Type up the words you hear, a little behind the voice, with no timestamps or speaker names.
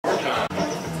time.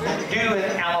 Do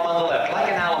an alum on the left,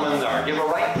 like an alum on the arm. Give a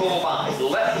right pull by,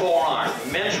 left forearm,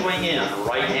 men swing in,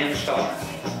 right hand star.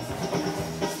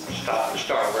 Stop the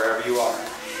star wherever you are.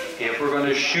 If we're going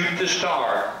to shoot the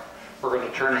star, we're going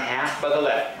to turn half by the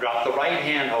left. Drop the right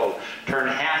hand hold. Turn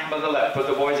half by the left. Put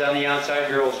the boys on the outside,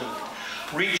 girls. And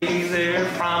reach there,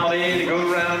 promenade,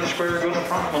 go around the square, go to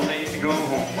promenade, go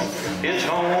home. It's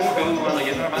home, go when I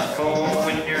get back home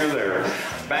when you're there.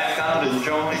 Back out and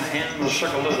join hands,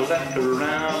 circle to the left,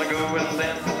 around, go and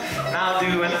then. Now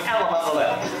do an alum on the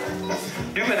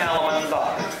left. Do an alum on the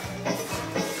right.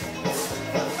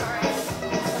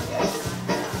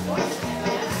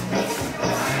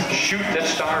 Shoot that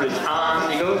star, it's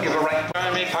on, you go, give a right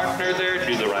primary partner there,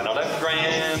 do the right or left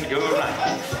grand, go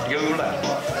right, go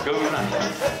left, go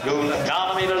right, go left.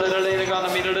 Gonna meet a little lady,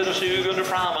 gonna meet a little Sue, gonna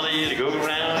promenade, go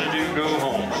round and do go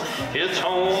home. It's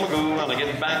home, go when I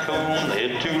get back home, the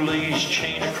head two ladies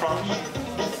chain across.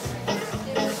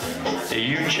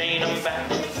 You chain them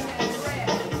back.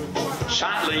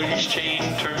 Side ladies chain,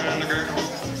 turn the girl.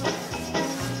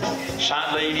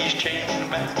 Side ladies chain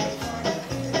back.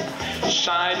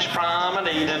 Sides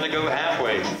promenade and they go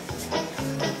halfway.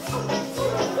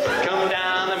 Come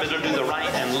down the middle, do the right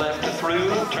and left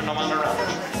through, turn them on around.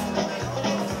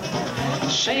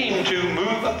 Same to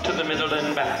move up to the middle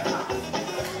and back.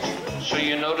 So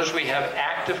you notice we have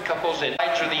active couples, and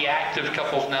sides are the active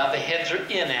couples now, the heads are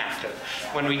inactive.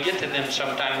 When we get to them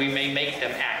sometime, we may make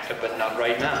them active, but not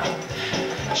right now.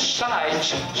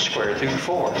 Sides, square through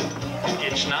four.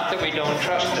 It's not that we don't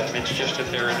trust them, it's just that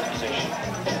they're in a position.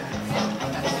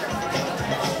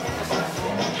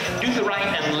 Do the right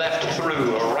and left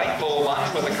through, a right full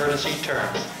lock with a courtesy turn.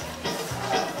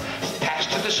 Pass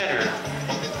to the center.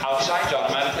 Outside's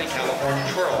automatically California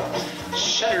twirl.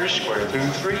 Center square through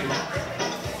three.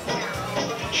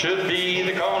 Should be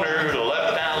the corner, the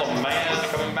left alum man,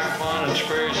 coming back one and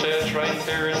square sets right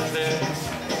there and there.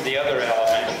 The other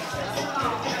element.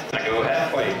 I go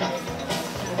halfway.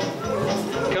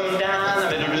 Come down the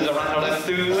middle, do the right or left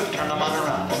through, turn them on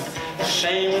around.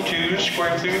 Same two,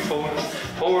 square through four.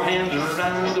 Four hands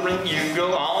around the ring, you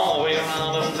go all the way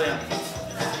around and then.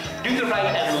 Do the right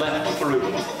and left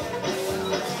through.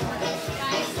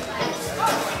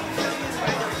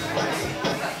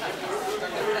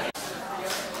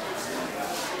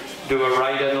 Do a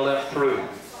right and a left through.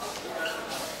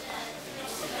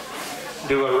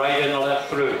 Do a right and a left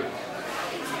through.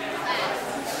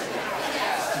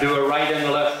 Do a right and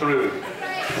a left through.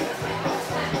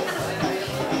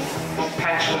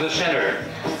 Pass to the center.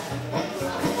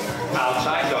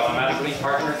 Outside, automatically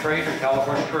partner trade or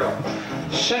California twirl.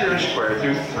 Center square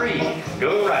through three.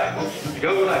 Go right,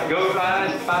 go left, go right,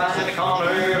 find the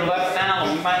corner, left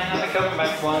down, man, come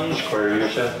back one, square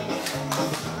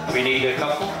yourself. We need a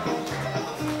couple.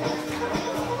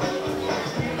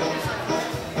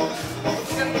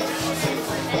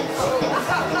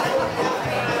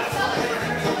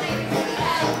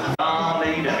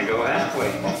 And go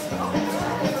halfway.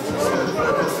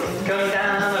 Come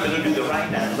down the middle, do the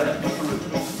right and left through.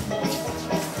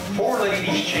 Four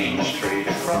ladies chain straight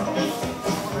across.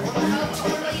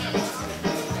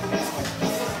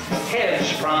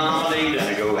 Heads promenade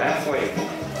and go halfway.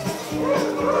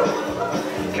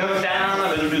 Come down the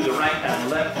middle, do the right and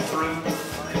left through.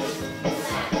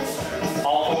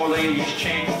 All four ladies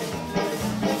chain.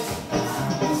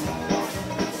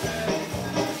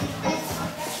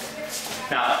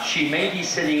 Now, she may be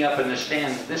sitting up in the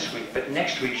stands this week, but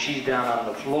next week she's down on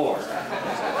the floor.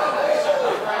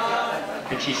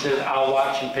 And she says, I'll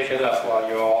watch and pick it up while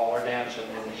you all are dancing,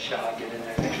 and shall get in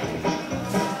there next week.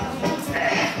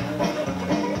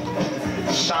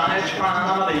 Sides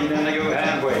promenade, and they go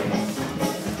halfway.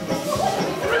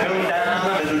 Come down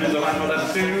the middle, do the right or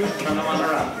left through, turn them on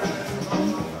around.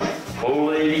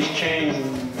 Four ladies chain.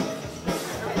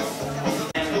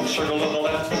 And circle to the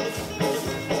left.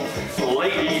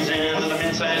 Ladies in the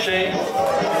men's sachet.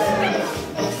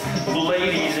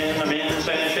 Ladies in the men's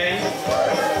sachet.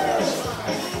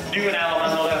 Do an alum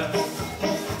on the left.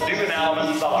 Do an alum on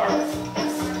the bar.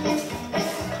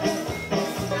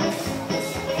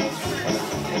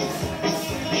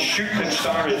 Shoot and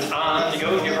star is on. You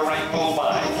go, give a right pull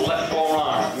by. Left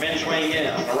forearm. Men swing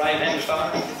in. The right hand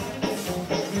star.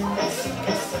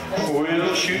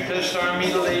 We'll shoot the star,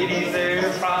 meet the lady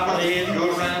there, promenade,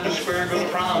 go around the square, go to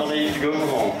promenade, go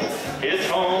home. It's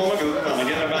home, I go when I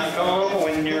get back home.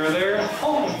 When you're there,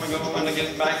 home, I go when I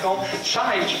get back home.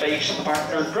 Sides face the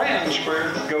partner, grand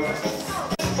square, go.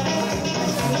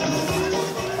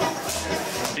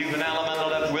 Do an alum on the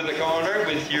left with the corner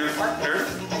with your partner.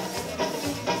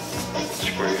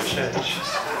 Square your sets.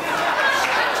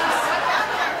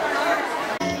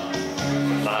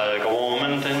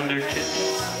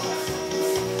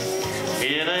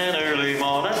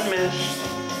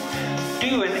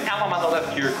 on the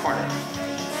left to your corner.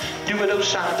 Do a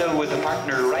do-side-do with the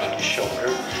partner right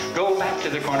shoulder. Go back to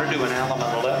the corner, do an alum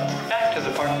on the left. Back to the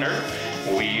partner,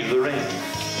 weave the ring.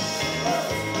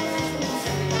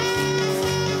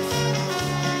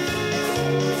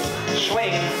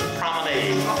 Swing,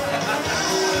 promenade.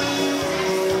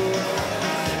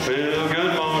 Well,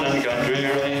 good morning, country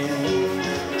rain.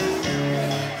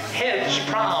 Heads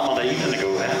promenade and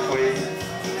go halfway.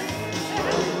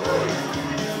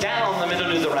 Down the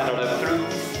middle to the right or left through.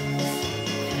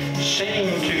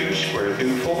 Same 2, square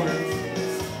through 4.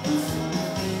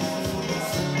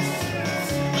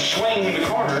 Swing the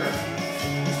corner.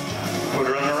 Put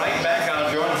her on the right, back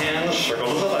out, join hands, circle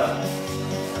to the left.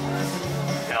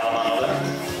 Alum on the left.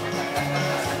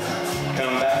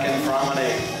 Come back and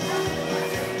promenade.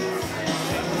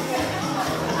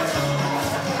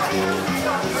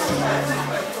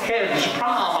 Heads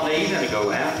promenade and go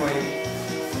halfway.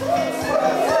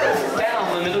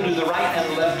 Down the middle to the right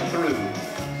and left through.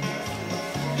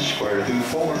 Square through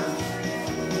 4.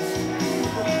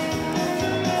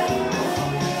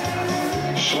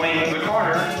 Swing the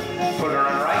corner. Put her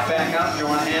on right, back out,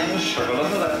 join hands, circle to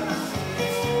the left.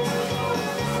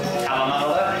 Alum on the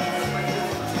left.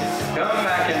 Come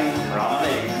back and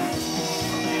promenade.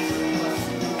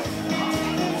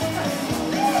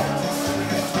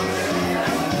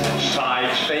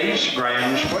 Side space,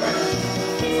 grand square.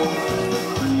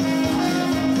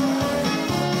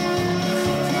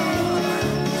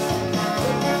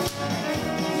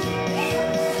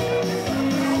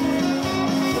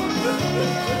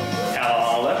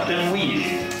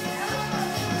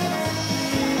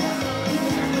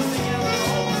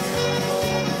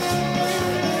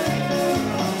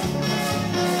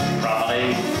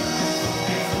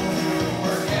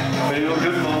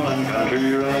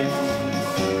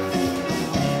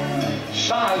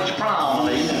 Sides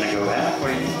promenade and go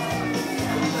halfway.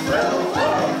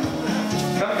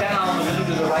 Come down the middle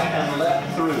to the right and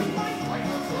left through.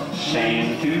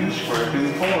 Same 2, square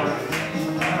through 4.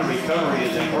 Recovery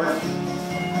is important.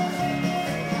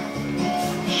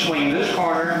 Swing this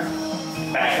corner.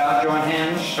 Back out, join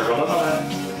hands, circle to the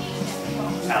left.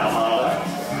 Alum on the left.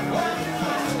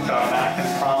 Come back and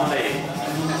promenade.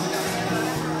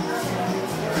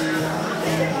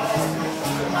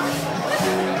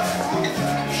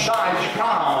 Sides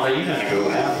promenade and go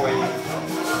halfway.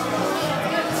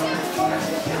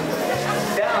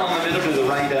 Down the middle to the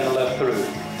right and the left through.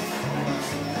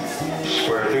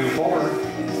 Square through 4.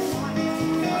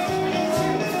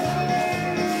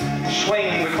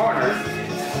 Swing the corner.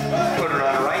 Put her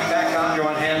on the right, back out,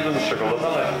 join hands and circle to the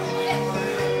left.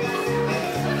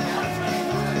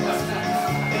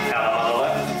 Alum on the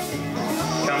left.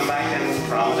 Come back and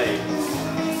promenade.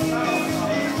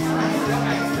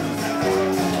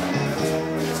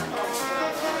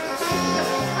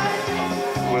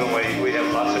 We'll wait, we have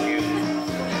lots of music.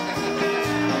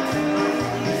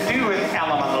 Do with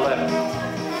alum on the left.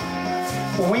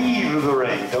 Weave the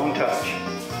ring, don't touch.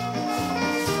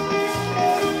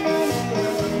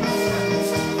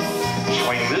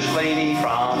 Swing this lady,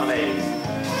 promenade.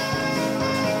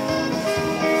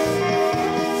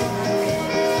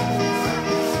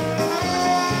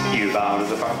 You bow to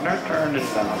the partner, turn and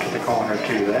bow to the corner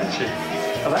too, that's it.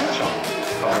 Well, that's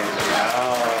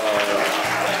all.